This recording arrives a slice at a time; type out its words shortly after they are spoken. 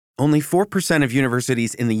Only 4% of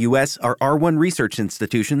universities in the U.S. are R1 research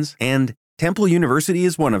institutions, and Temple University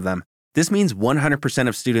is one of them. This means 100%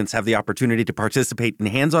 of students have the opportunity to participate in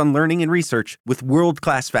hands-on learning and research with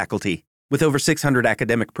world-class faculty. With over 600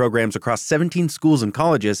 academic programs across 17 schools and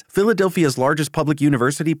colleges, Philadelphia's largest public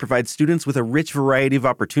university provides students with a rich variety of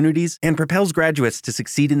opportunities and propels graduates to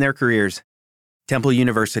succeed in their careers. Temple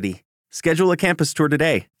University. Schedule a campus tour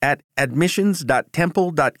today at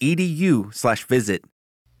admissions.temple.edu/visit.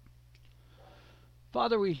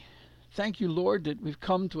 Father, we thank you, Lord, that we've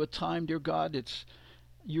come to a time, dear God, it's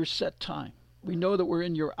your set time. We know that we're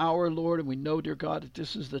in your hour, Lord, and we know, dear God, that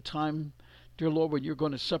this is the time, dear Lord, when you're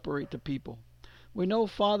going to separate the people. We know,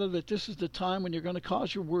 Father, that this is the time when you're going to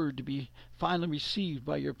cause your word to be finally received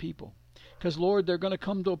by your people. Because, Lord, they're going to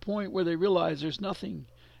come to a point where they realize there's nothing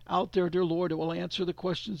out there, dear Lord, that will answer the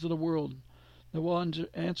questions of the world, that will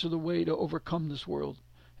answer the way to overcome this world,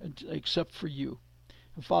 except for you.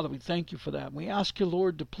 And Father, we thank you for that. And we ask you,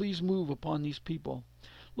 Lord, to please move upon these people.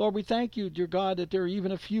 Lord, we thank you, dear God, that there are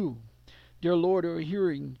even a few, dear Lord, who are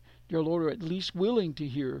hearing, dear Lord, or at least willing to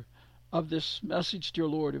hear of this message, dear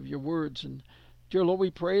Lord, of your words. And dear Lord,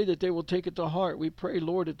 we pray that they will take it to heart. We pray,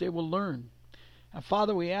 Lord, that they will learn. And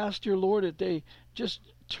Father, we ask, dear Lord, that they just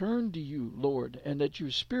turn to you, Lord, and that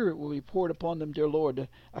your Spirit will be poured upon them, dear Lord,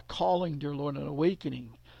 a calling, dear Lord, an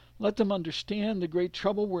awakening. Let them understand the great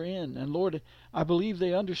trouble we're in. And Lord, I believe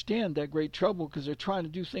they understand that great trouble because they're trying to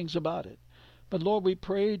do things about it. But Lord, we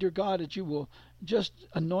pray, dear God, that you will just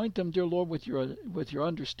anoint them, dear Lord, with your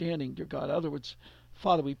understanding, dear God. In other words,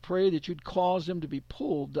 Father, we pray that you'd cause them to be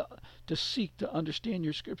pulled to seek to understand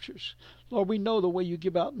your scriptures. Lord, we know the way you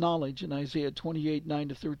give out knowledge in Isaiah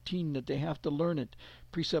 28:9-13, that they have to learn it,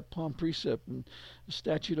 precept upon precept, and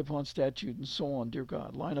statute upon statute, and so on, dear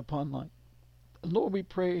God, line upon line. Lord, we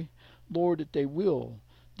pray, Lord, that they will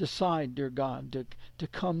decide, dear God, to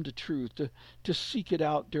come to truth, to seek it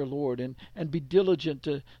out, dear Lord, and be diligent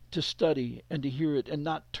to study and to hear it and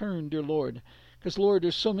not turn, dear Lord. Because, Lord,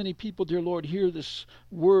 there's so many people, dear Lord, hear this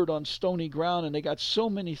word on stony ground, and they got so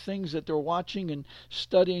many things that they're watching and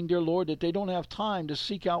studying, dear Lord, that they don't have time to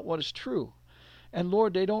seek out what is true. And,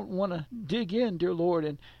 Lord, they don't want to dig in, dear Lord,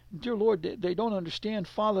 and dear Lord, they don't understand,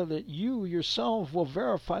 Father, that you yourself will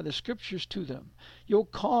verify the scriptures to them. You'll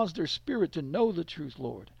cause their spirit to know the truth,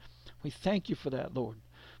 Lord. We thank you for that, Lord.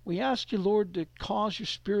 We ask you, Lord, to cause your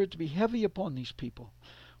spirit to be heavy upon these people.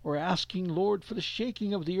 We're asking, Lord, for the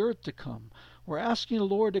shaking of the earth to come. We're asking,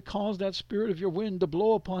 Lord, to cause that spirit of your wind to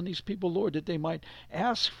blow upon these people, Lord, that they might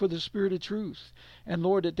ask for the spirit of truth. And,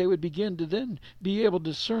 Lord, that they would begin to then be able to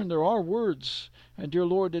discern there are words. And, dear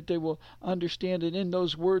Lord, that they will understand that in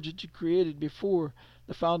those words that you created before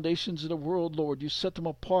the foundations of the world, Lord, you set them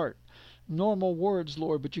apart. Normal words,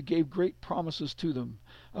 Lord, but you gave great promises to them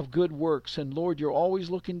of good works. And, Lord, you're always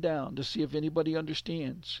looking down to see if anybody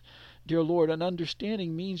understands. Dear Lord, an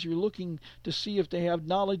understanding means you're looking to see if they have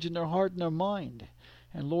knowledge in their heart and their mind.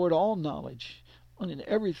 And, Lord, all knowledge and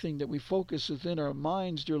everything that we focus within our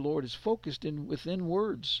minds, dear Lord, is focused within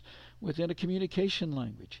words, within a communication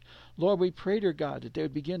language. Lord, we pray, dear God, that they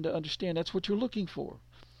would begin to understand that's what you're looking for.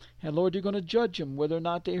 And, Lord, you're going to judge them whether or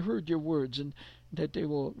not they heard your words and that they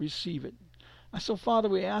will receive it. So, Father,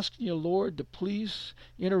 we ask you, Lord, to please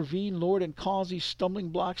intervene, Lord, and cause these stumbling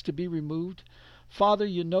blocks to be removed. Father,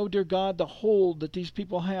 you know, dear God, the hold that these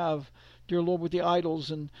people have, dear Lord, with the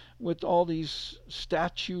idols and with all these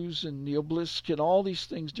statues and the obelisk and all these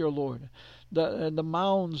things, dear Lord, the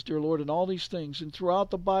mounds, dear Lord, and all these things. And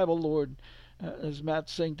throughout the Bible, Lord, as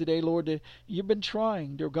Matt's saying today, Lord, you've been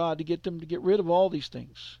trying, dear God, to get them to get rid of all these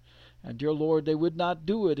things. And, dear Lord, they would not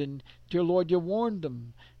do it. And, dear Lord, you warned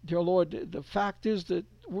them. Dear Lord, the fact is that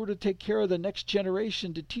we're to take care of the next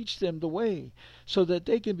generation to teach them the way so that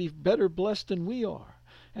they can be better blessed than we are.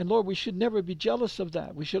 And, Lord, we should never be jealous of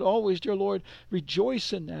that. We should always, dear Lord,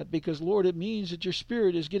 rejoice in that because, Lord, it means that your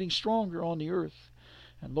Spirit is getting stronger on the earth.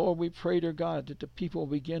 And, Lord, we pray, dear God, that the people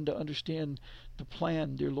begin to understand the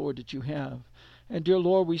plan, dear Lord, that you have. And, dear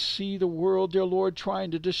Lord, we see the world, dear Lord,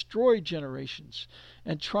 trying to destroy generations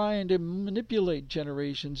and trying to manipulate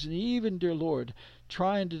generations and even, dear Lord,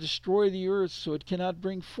 trying to destroy the earth so it cannot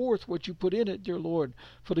bring forth what you put in it, dear Lord,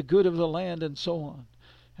 for the good of the land and so on.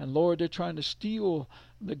 And, Lord, they're trying to steal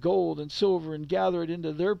the gold and silver and gather it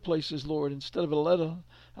into their places, Lord, instead of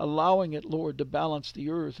allowing it, Lord, to balance the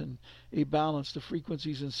earth and balance the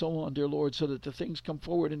frequencies and so on, dear Lord, so that the things come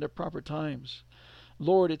forward in their proper times.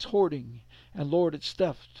 Lord, it's hoarding, and Lord, it's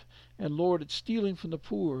theft, and Lord, it's stealing from the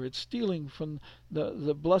poor. It's stealing from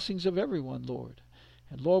the blessings of everyone, Lord.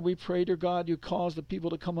 And Lord, we pray, dear God, you cause the people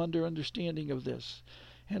to come under understanding of this.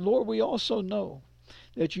 And Lord, we also know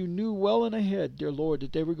that you knew well and ahead, dear Lord,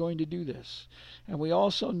 that they were going to do this. And we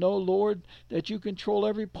also know, Lord, that you control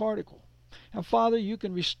every particle. And Father, you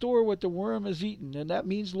can restore what the worm has eaten. And that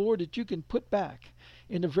means, Lord, that you can put back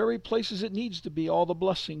in the very places it needs to be all the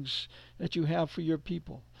blessings that you have for your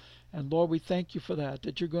people. And Lord, we thank you for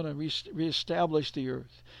that you're going to reestablish the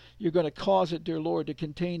earth. You're going to cause it, dear Lord, to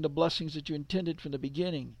contain the blessings that you intended from the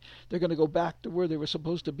beginning. They're going to go back to where they were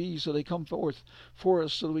supposed to be, so they come forth for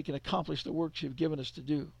us so that we can accomplish the works you've given us to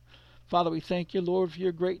do. Father, we thank you, Lord, for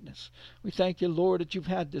your greatness. We thank you, Lord, that you've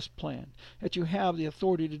had this plan, that you have the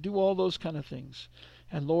authority to do all those kind of things.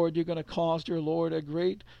 And Lord, you're going to cause, dear Lord, a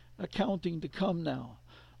great accounting to come now.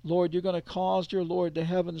 Lord, you're going to cause, dear Lord, the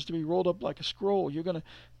heavens to be rolled up like a scroll. You're going to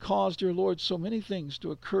cause, dear Lord, so many things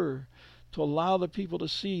to occur to allow the people to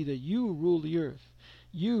see that you rule the earth.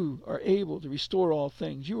 You are able to restore all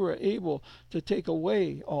things. You are able to take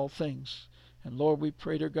away all things. And Lord, we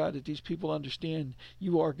pray, dear God, that these people understand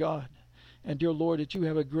you are God. And dear Lord, that you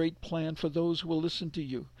have a great plan for those who will listen to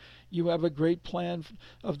you. You have a great plan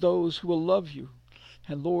of those who will love you.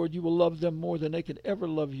 And Lord, you will love them more than they could ever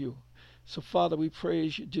love you. So, Father, we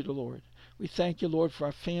praise you, dear Lord. We thank you, Lord, for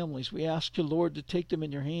our families. We ask you, Lord, to take them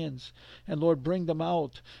in your hands. And, Lord, bring them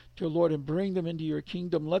out, dear Lord, and bring them into your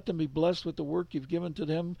kingdom. Let them be blessed with the work you've given to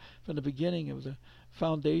them from the beginning of the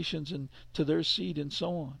foundations and to their seed and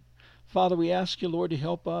so on. Father, we ask you, Lord, to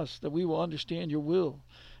help us, that we will understand your will.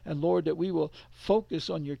 And, Lord, that we will focus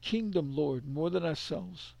on your kingdom, Lord, more than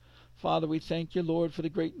ourselves. Father, we thank you, Lord, for the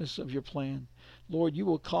greatness of your plan. Lord, you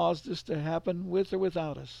will cause this to happen with or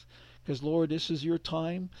without us. Because, Lord, this is your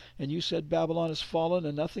time, and you said Babylon has fallen,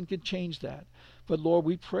 and nothing can change that. But, Lord,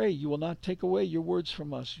 we pray you will not take away your words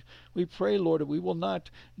from us. We pray, Lord, that we will not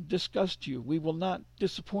disgust you. We will not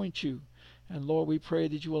disappoint you. And, Lord, we pray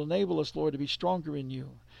that you will enable us, Lord, to be stronger in you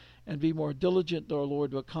and be more diligent, Lord,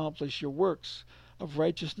 to accomplish your works of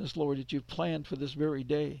righteousness, Lord, that you've planned for this very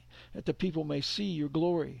day, that the people may see your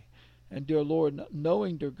glory. And, dear Lord,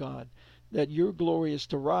 knowing, dear God, that your glory is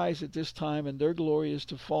to rise at this time and their glory is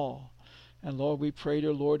to fall. And Lord, we pray,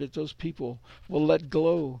 dear Lord, that those people will let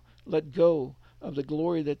go of the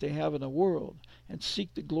glory that they have in the world and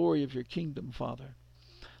seek the glory of your kingdom, Father.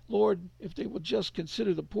 Lord, if they will just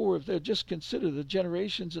consider the poor, if they'll just consider the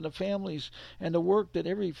generations and the families and the work that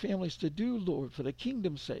every family is to do, Lord, for the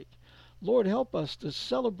kingdom's sake. Lord, help us to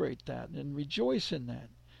celebrate that and rejoice in that.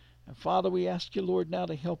 And Father, we ask you, Lord, now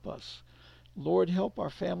to help us. Lord, help our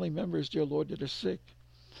family members, dear Lord, that are sick.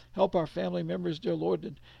 Help our family members, dear Lord,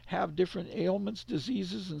 that have different ailments,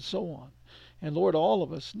 diseases, and so on. And Lord, all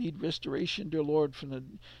of us need restoration, dear Lord, from the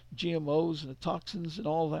GMOs and the toxins and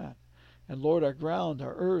all that. And Lord, our ground,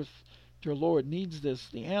 our earth, dear Lord, needs this.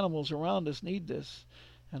 The animals around us need this.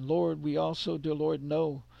 And Lord, we also, dear Lord,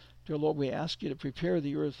 know, dear Lord, we ask you to prepare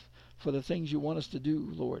the earth for the things you want us to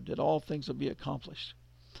do, Lord, that all things will be accomplished.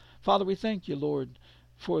 Father, we thank you, Lord,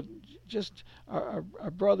 for just our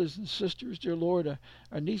brothers and sisters, dear Lord,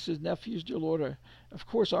 our nieces, nephews, dear Lord, of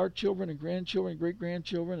course our children and grandchildren,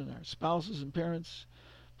 great-grandchildren, and our spouses and parents.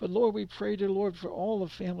 But Lord, we pray, dear Lord, for all the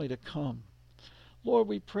family to come. Lord,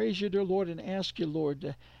 we praise you, dear Lord, and ask you, Lord,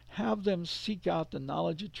 to have them seek out the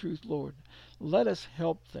knowledge of truth, Lord. Let us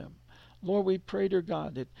help them. Lord, we pray, dear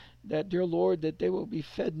God, that dear Lord, that they will be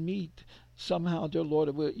fed meat somehow, dear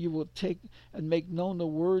Lord. You will take and make known the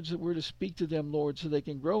words that we're to speak to them, Lord, so they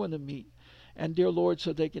can grow in the meat. And, dear Lord,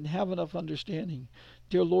 so they can have enough understanding,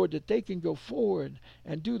 dear Lord, that they can go forward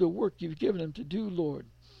and do the work you've given them to do, Lord,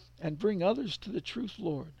 and bring others to the truth,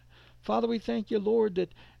 Lord. Father, we thank you, Lord,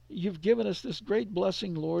 that you've given us this great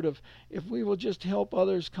blessing, Lord, of if we will just help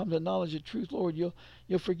others come to knowledge of truth, Lord,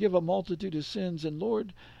 you'll forgive a multitude of sins. And,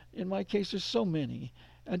 Lord, in my case, there's so many.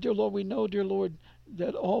 And, dear Lord, we know, dear Lord,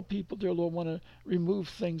 that all people, dear Lord, want to remove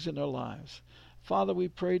things in their lives. Father, we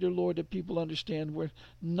pray, dear Lord, that people understand where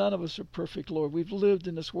none of us are perfect, Lord. We've lived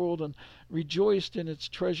in this world and rejoiced in its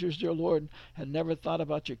treasures, dear Lord, and never thought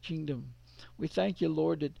about your kingdom. We thank you,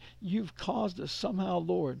 Lord, that you've caused us somehow,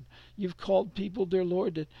 Lord. You've called people, dear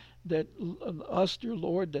Lord, that us, dear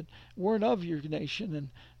Lord, that weren't of your nation. And,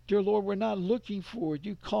 dear Lord, we're not looking for it.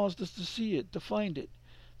 You caused us to see it, to find it.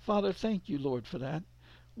 Father, thank you, Lord, for that.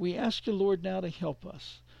 We ask you, Lord, now to help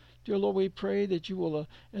us. Dear Lord, we pray that you will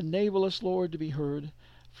enable us, Lord, to be heard.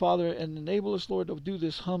 Father, and enable us, Lord, to do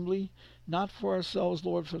this humbly, not for ourselves,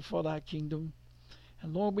 Lord, but for thy kingdom.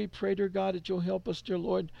 And Lord, we pray, dear God, that you'll help us, dear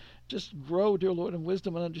Lord, just grow, dear Lord, in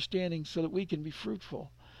wisdom and understanding so that we can be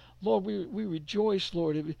fruitful. Lord, we rejoice,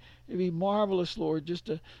 Lord. It'd be marvelous, Lord, just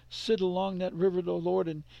to sit along that river, dear Lord,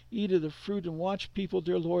 and eat of the fruit and watch people,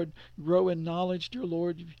 dear Lord, grow in knowledge, dear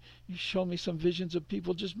Lord. You've shown me some visions of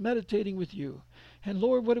people just meditating with you. And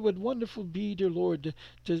Lord, what it would wonderful be, dear Lord,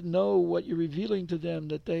 to know what you're revealing to them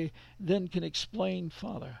that they then can explain,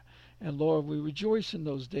 Father. And Lord, we rejoice in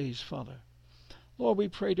those days, Father. Lord, we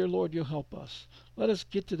pray, dear Lord, you'll help us. Let us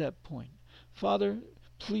get to that point. Father,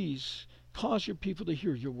 please cause your people to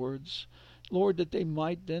hear your words. Lord, that they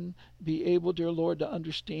might then be able, dear Lord, to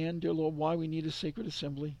understand, dear Lord, why we need a sacred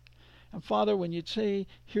assembly. And Father, when you say,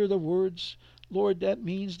 hear the words, Lord, that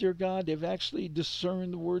means, dear God, they've actually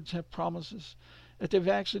discerned the words have promises, that they've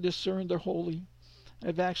actually discerned they're holy.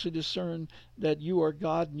 They've actually discerned that you are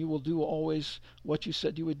God and you will do always what you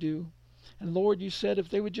said you would do. And Lord, you said if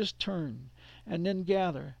they would just turn and then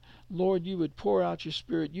gather, Lord, you would pour out your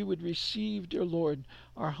Spirit. You would receive, dear Lord,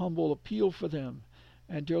 our humble appeal for them.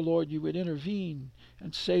 And, dear Lord, you would intervene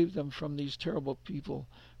and save them from these terrible people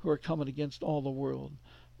who are coming against all the world.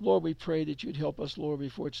 Lord, we pray that you'd help us, Lord,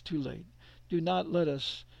 before it's too late. Do not let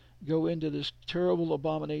us go into this terrible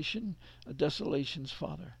abomination of desolations,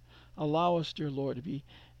 Father. Allow us, dear Lord, to be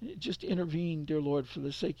just intervene, dear Lord, for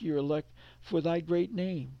the sake of your elect, for thy great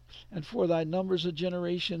name, and for thy numbers of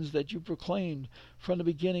generations that you proclaimed from the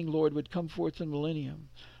beginning, Lord, would come forth in millennium.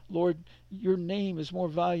 Lord, your name is more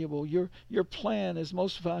valuable. Your plan is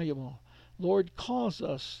most valuable. Lord, cause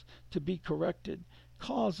us to be corrected.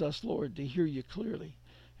 Cause us, Lord, to hear you clearly.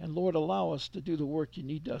 And Lord, allow us to do the work you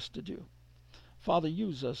need us to do. Father,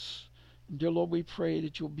 use us. And dear Lord, we pray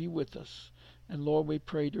that you'll be with us. And Lord, we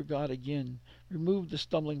pray, dear God, again, remove the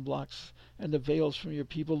stumbling blocks and the veils from your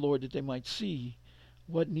people, Lord, that they might see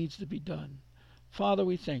what needs to be done. Father,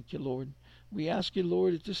 we thank you, Lord. We ask you,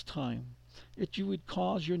 Lord, at this time, that you would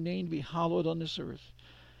cause your name to be hallowed on this earth.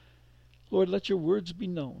 Lord, let your words be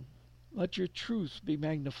known. Let your truth be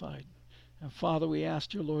magnified. And Father, we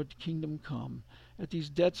ask, dear Lord, the kingdom come. That these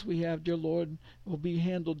debts we have, dear Lord, will be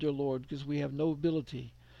handled, dear Lord, because we have no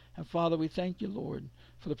ability. And Father, we thank you, Lord,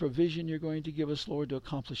 for the provision you're going to give us, Lord, to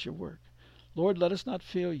accomplish your work. Lord, let us not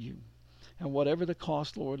fail you. And whatever the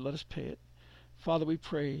cost, Lord, let us pay it. Father, we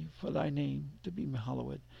pray for thy name to be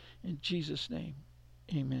hallowed. In Jesus' name,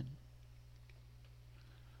 amen.